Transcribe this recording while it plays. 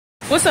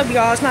What's up,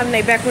 y'all? It's Not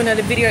Nate back with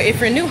another video.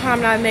 If you're new,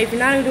 I'm Not Nate. If you're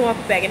not new,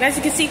 welcome back. And as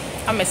you can see,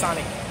 I'm at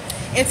Sonic.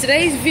 In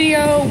today's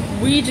video,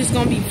 we just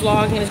gonna be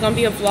vlogging. It's gonna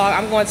be a vlog.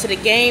 I'm going to the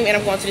game and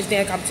I'm going to this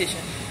dance competition.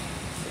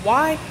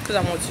 Why? Because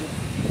I want to.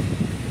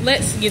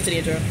 Let's get to the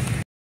intro.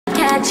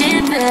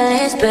 Catching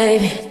feelings,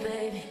 baby.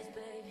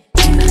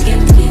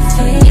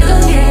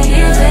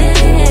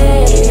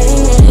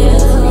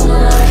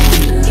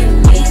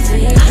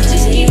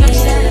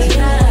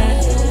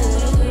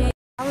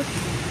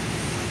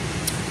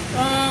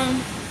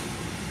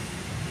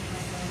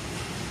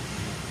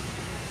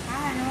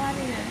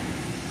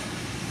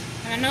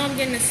 I know I'm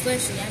getting a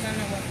slushy. I don't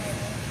know what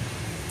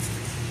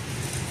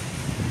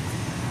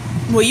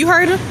flavor. Well, you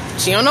heard her.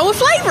 She don't know what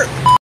flavor.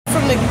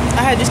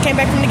 I just came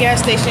back from the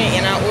gas station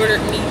and I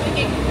ordered me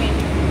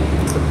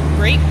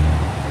grape.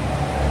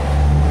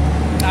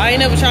 I ain't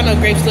never tried no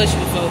grape slushy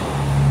before.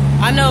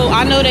 I know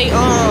they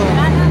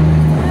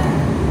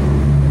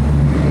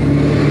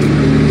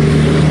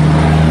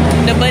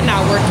the button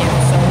not working,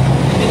 so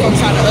we're gonna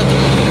try the other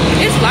one.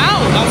 It's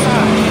loud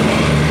outside.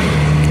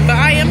 But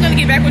I am gonna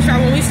get back with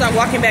y'all when we start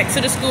walking back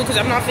to the school because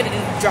I'm not finna do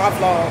drive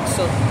vlogs.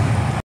 So,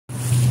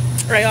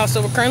 right, y'all.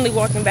 So we're currently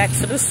walking back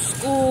to the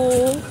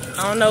school.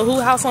 I don't know who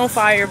house on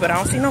fire, but I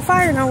don't see no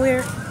fire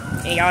nowhere.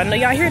 And y'all know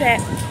y'all hear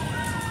that.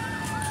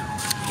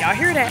 Y'all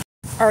hear that?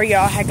 Alright,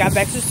 y'all. I got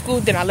back to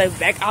school, then I left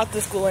back out the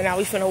school, and now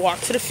we finna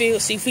walk to the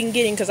field, see if we can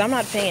get in because I'm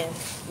not paying.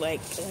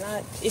 Like,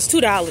 it's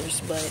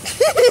 $2, but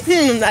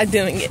I'm not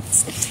doing it.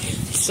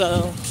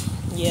 So,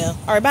 yeah.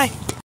 Alright, bye.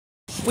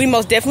 We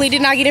most definitely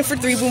did not get in for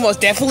free. We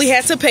most definitely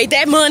had to pay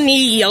that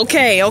money.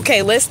 Okay,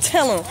 let's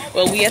tell them.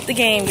 Well, we at the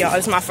game, y'all.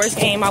 It's my first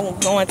game I'm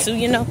going to,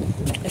 you know.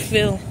 I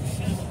feel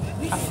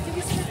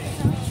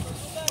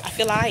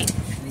alright.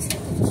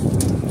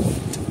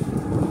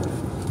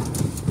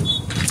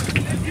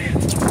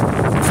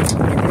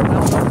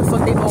 What the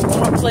fuck they gonna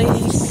want to play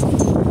these?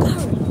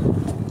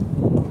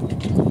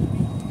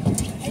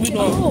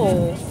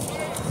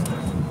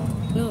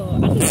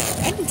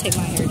 I didn't take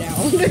my hair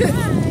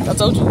down. I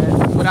told you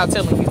that without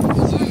telling you.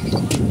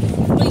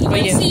 Let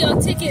me see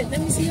your ticket. Let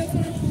me see your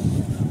phone.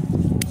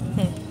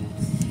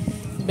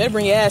 You better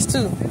bring your ass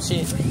too.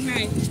 Shit.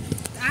 Right.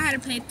 I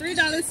had to pay $3.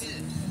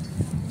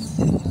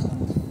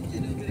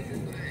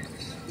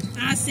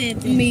 I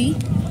said that. Me.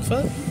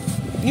 Fuck.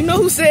 You know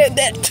who said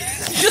that.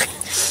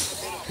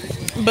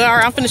 But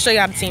alright, I'm finna show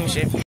y'all the team and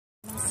shit.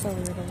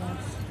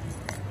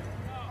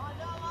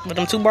 With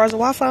them 2 bars of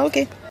Wi-Fi,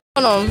 okay.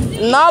 Hold on.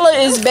 Nala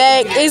is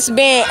back. It's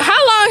been,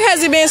 how long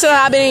has it been since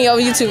I've been in your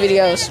YouTube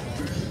videos?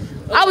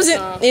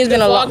 It's been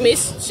a long.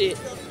 Vlogmas shit.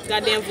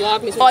 Goddamn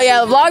Vlogmas. Oh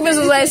yeah, Vlogmas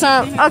was last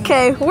time.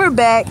 Okay, we're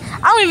back.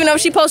 I don't even know if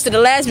she posted the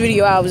last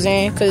video I was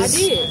in. Cause, I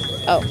did.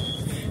 Oh.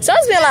 So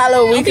it's been like a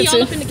little week or two. Don't be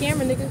all up in the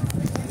camera, nigga.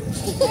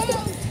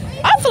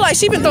 I feel like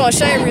she been throwing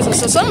shade recently,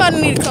 so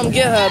somebody need to come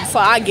get her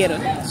before I get her.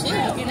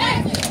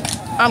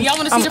 Y'all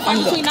want to see the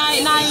fight between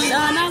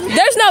Nala?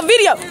 There's no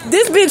video.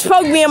 This bitch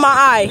poked me in my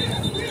eye.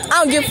 I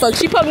don't give a fuck.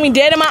 She poked me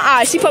dead in my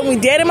eye. She poked me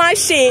dead in my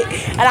shit.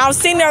 And I was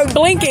sitting there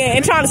blinking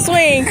and trying to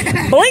swing.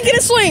 Blinking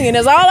and swinging.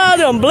 That's all I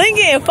was doing.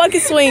 Blinking and fucking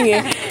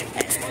swinging.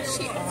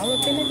 She all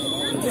up in it?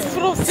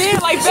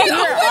 Like back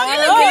up.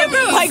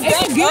 Like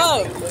back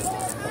up.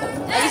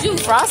 Is you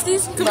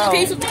Frosties?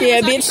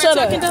 Yeah, bitch, shut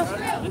up.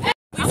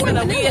 We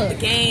at the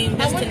game.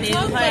 That's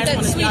Canelo class.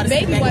 That sweet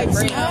baby wipes.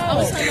 Shit,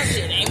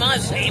 ain't my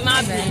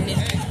business.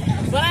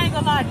 But I ain't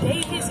gonna lie,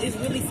 Davis is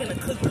really finna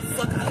cook the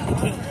fuck out of the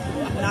game.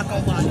 I'm not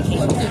gonna lie, the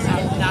game is not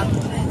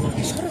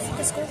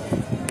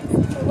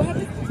What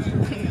happened?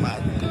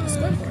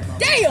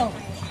 Damn!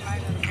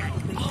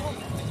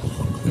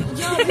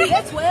 Yo,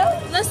 that's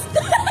 12.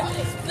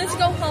 Let's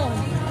go home.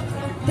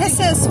 That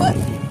says what?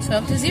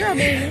 12-0,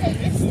 baby.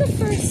 It's the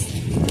first.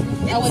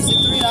 I wasted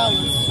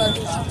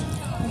 $3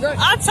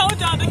 I told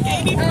y'all the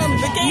Katie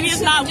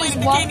is not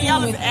winning. The Katie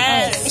y'all is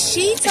ass.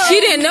 She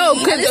didn't know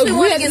because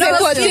we had to pay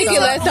for a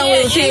ticket last time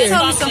we was here.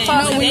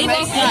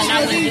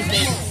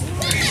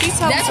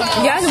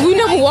 Guys, we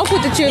never walk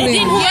with the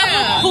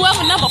cheerleaders.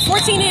 Whoever number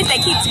 14 is, they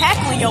keep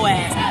tackling your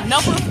ass.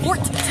 Number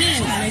 14.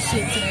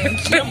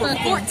 Number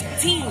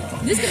 14.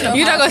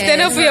 You not gonna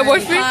stand up for your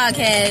boyfriend?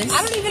 Podcast.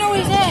 I don't even know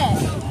where he's at.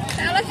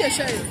 I like your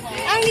shirt.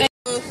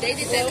 They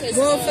did that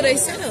going for their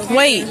setup.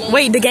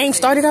 Wait, the game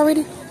started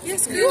already?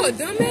 Yes, you a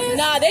dumbass?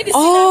 Nah, they just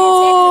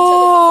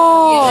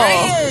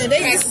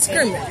they just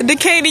scrimmage. The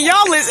Katie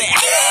y'all is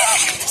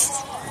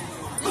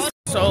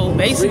So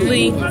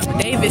basically,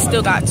 David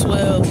still got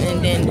 12,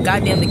 and then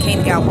goddamn the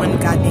Katie got 1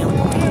 goddamn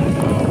point.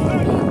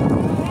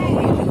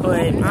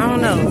 But I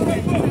don't know.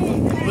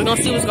 We're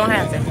gonna see what's gonna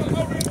happen.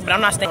 But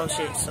I'm not staying on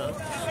shit, so.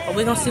 But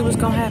we're gonna see what's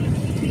gonna happen.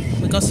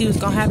 We're gonna see what's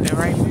gonna happen,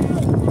 right?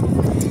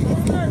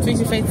 Fix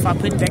your face if I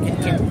put it back in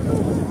the camera.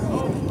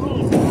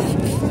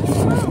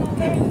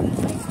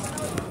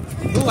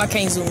 Ooh, I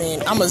can't zoom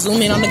in. I'ma zoom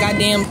in on the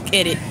goddamn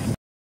edit.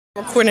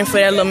 Recording for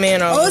that little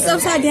man. Oh, it's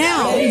upside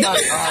down.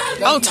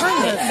 Oh, turn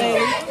it.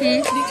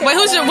 Wait,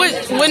 who's your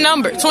what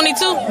number?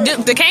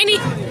 22? The Candy?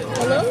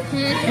 Hello?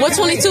 What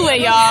 22 at,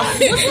 y'all?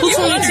 Who's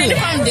 22?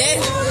 I'm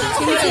dead.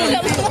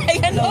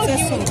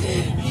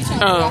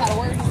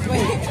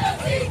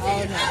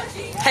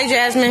 Hey,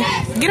 Jasmine,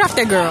 get off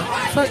that girl.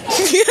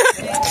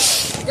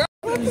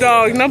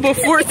 Dog, number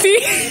 14.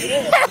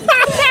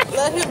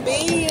 Let him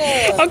be.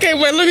 Okay,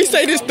 wait, let me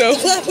say this though.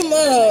 Clap him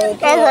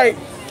up. All right.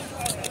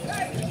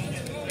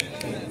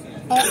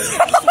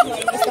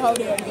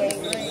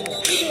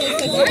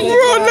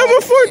 Bro,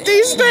 number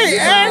 14 stay.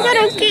 I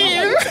don't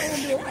care.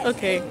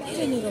 Okay.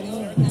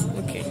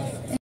 Okay.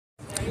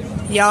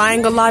 Y'all, I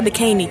ain't gonna lie to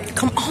Kaney.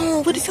 Come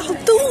on, what is y'all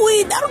doing?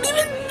 I don't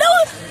even know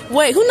it.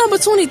 Wait, who number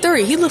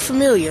 23? He look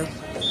familiar.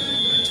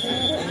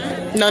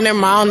 No, never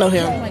mind. I don't know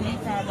him.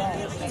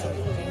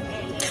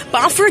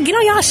 But I'm finna get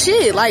on y'all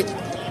shit. Like,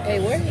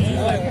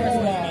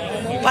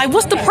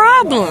 what's the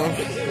problem?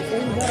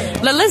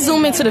 Let's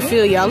zoom into the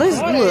field, y'all. Let's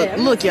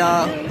look,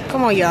 y'all.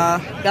 Come on, y'all.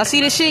 Y'all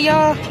see this shit,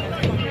 y'all?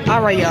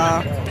 All right,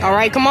 y'all. All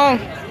right, come on.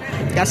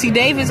 Y'all see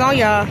Davis on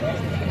y'all.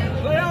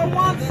 Play on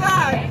one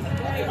side.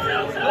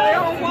 Play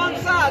on one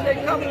side.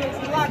 They coming in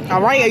black.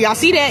 All right, y'all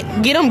see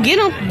that? Get him, get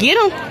him, get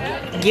him,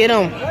 get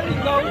him.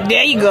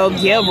 There you go.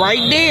 Yeah,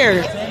 right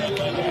there.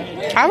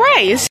 All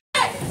right.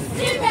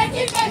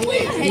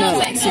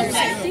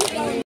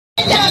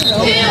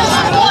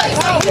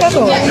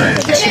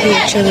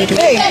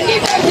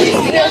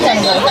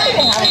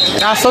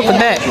 I'll fuck with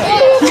that.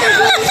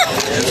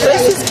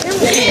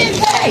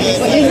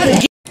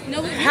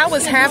 How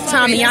was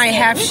halftime and y'all ain't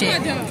half shit? I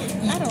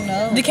don't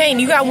know. DeCane,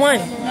 you got one.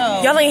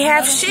 No. Y'all ain't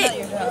half shit.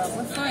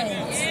 We're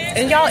friends.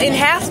 And y'all in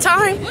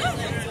halftime?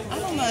 I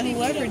don't mind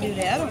whoever do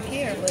that. I don't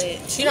care,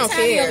 but She don't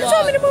care.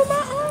 tell me to move my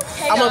arm.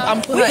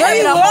 I'm putting We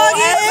having a whole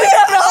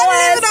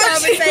ass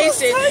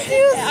conversation.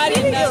 I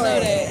did not know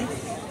that.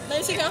 Let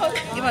me see.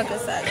 Give my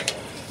good side.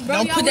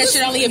 Don't put that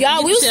shit on your.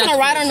 Y'all, we was finna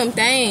ride on them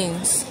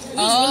things. We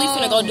was really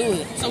finna go do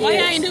it. So why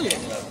y'all ain't do it?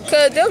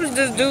 Cause there was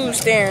this dude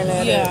staring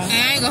at us.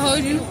 I ain't gonna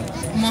hold you.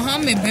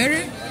 Muhammad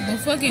better, but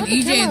fucking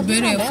EJ is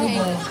better at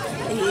football.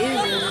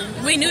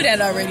 We knew that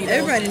already. Though.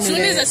 Everybody knew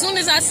that. As soon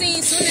as I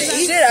seen.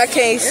 Shit, I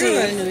can't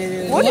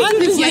see. What did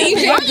you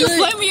do? Why you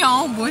blaming your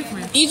own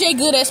boyfriend? EJ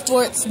good at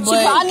sports,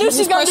 but I knew she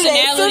his gonna do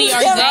that. personality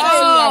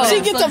or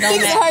She get to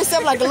fixing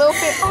herself like a little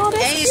bit. Oh,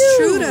 that's Hey, it's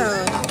true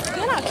though.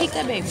 kick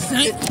that baby.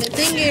 The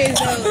thing is,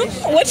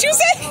 what you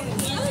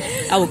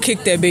say? I will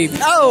kick that baby.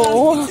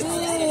 Oh.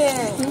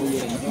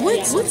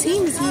 what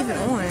team is he even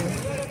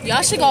on?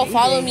 Y'all should go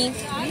follow me.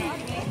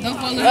 Don't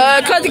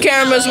follow Cut the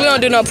cameras. We don't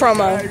do no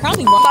promo.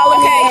 Probably won't. Follow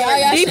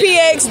me.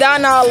 DPX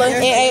Donala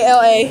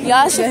NALA.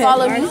 Y'all should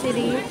follow me.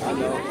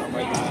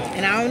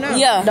 And I don't know.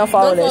 Yeah. Don't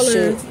follow that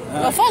shit.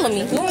 Go follow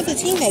me. What was the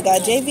team that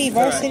got JV,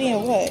 varsity,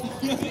 and what?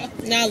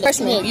 Now look,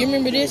 you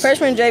remember this?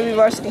 Freshman JV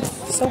varsity.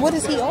 So what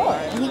is he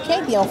on? He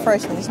can't be on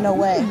freshman. There's no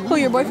way. Who,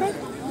 your boyfriend?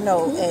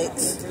 No,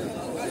 ex.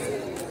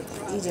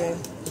 EJ.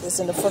 It's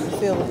in the fucking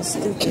field with the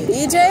stupid.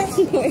 EJ?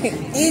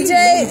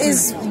 EJ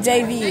is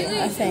JV,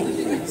 I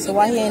think. So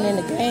why he ain't in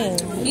the game?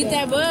 Eat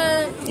that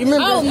bud. You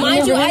remember? Oh,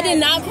 mind you, I did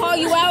not call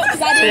you out. So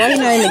why he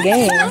not in the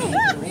game?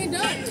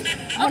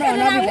 Hold on,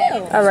 I'll be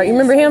back. All right, you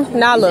remember him?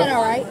 Nala.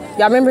 All right.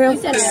 Y'all remember him?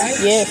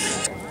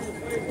 Yes.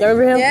 Y'all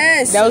remember him?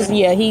 Yes. That was,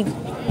 yeah, he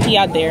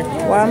out there.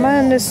 Why am I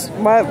in this?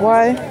 Why?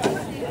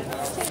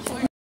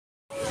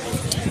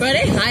 Bro,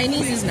 they high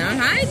knees is not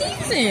high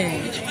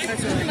knees.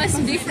 Like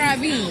some deep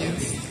fried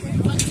beans.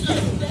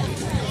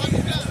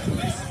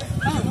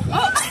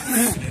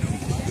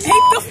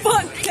 Take the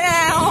fuck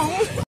down.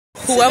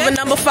 Whoever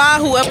number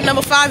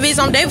five is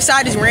on David's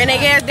side is ran their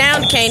ass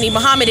down to Kaney.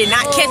 Muhammad did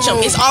not catch him.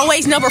 It's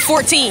always number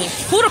 14.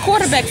 Who the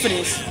quarterback for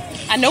this?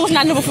 I know it's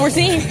not number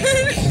 14.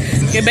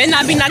 It better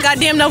not be not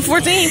goddamn number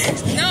 14.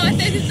 No, I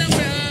think it's number.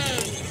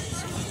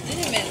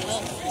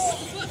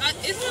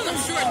 It's one of them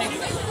short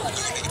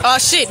niggas. Oh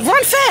shit,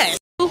 run fast.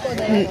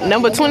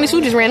 Number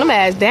 22 just ran them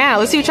ass down.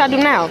 Let's see what y'all do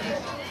now.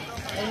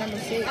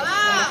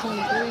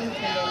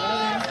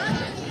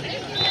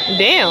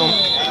 Damn.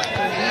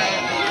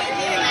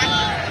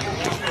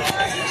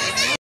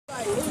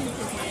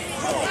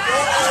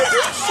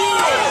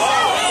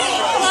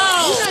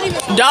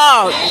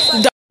 Dog.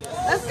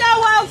 Let's go,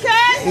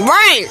 Wildcat.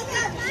 Right.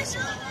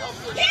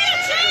 Get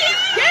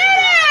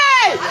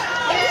it!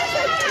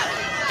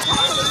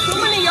 Too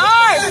many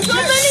yards. Too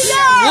many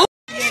yards.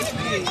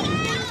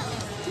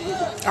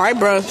 All right,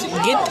 bro.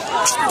 Get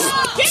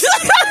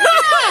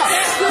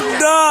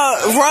the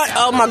run.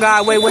 Oh my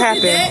God! Wait, what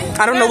happened?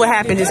 I don't know what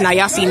happened just now.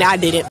 Y'all see now? I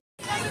did it.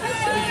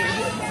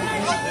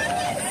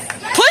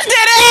 Push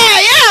that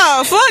ass,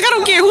 yeah. Fuck, I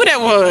don't care who that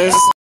was.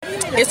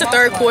 It's the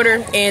third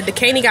quarter, and the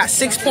Kaney got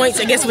 6 points.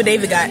 And guess what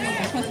David got?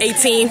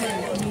 18.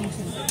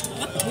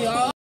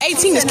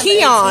 18 is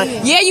Keon.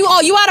 Yeah, you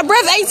out of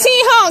breath? 18,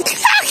 huh?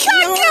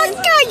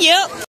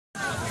 Yep.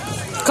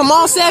 Come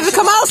on, 7.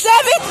 Come on, 7.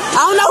 I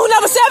don't know who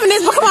number 7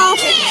 is, but come on.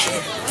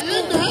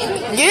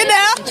 Get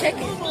down.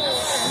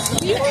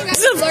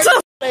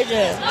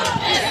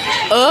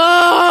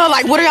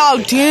 Like, what are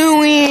y'all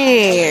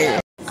doing?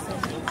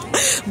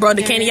 Bro,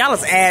 the Kaney, y'all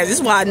is ass. This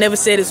is why I never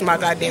said this in my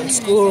goddamn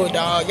school,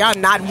 dog. Y'all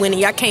not winning.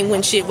 Y'all can't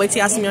win shit. Wait till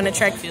y'all see me on the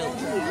track field.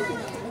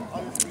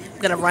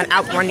 gonna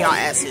outrun y'all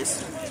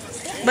asses.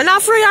 But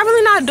not for real, y'all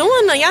really not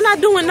doing nothing. Y'all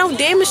not doing no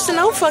damage to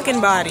no fucking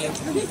body.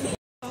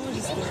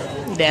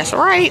 That's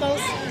right.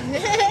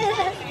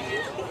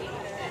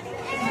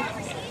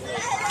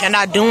 You're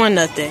not doing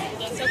nothing.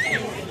 It's okay.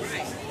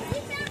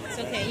 It's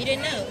okay. You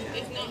didn't know.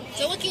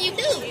 So what can you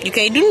do? You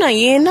can't do nothing.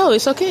 You didn't know.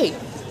 It's okay. No.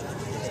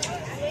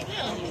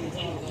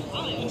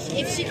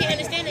 If she can't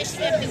understand that, she's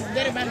got to do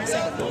better by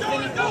herself.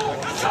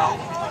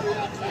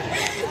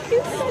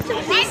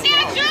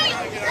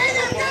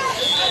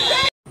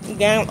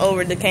 Game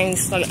over. The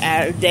Kings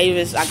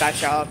Davis. I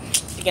got y'all.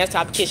 Against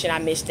competition. I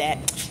missed that.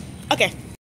 Okay.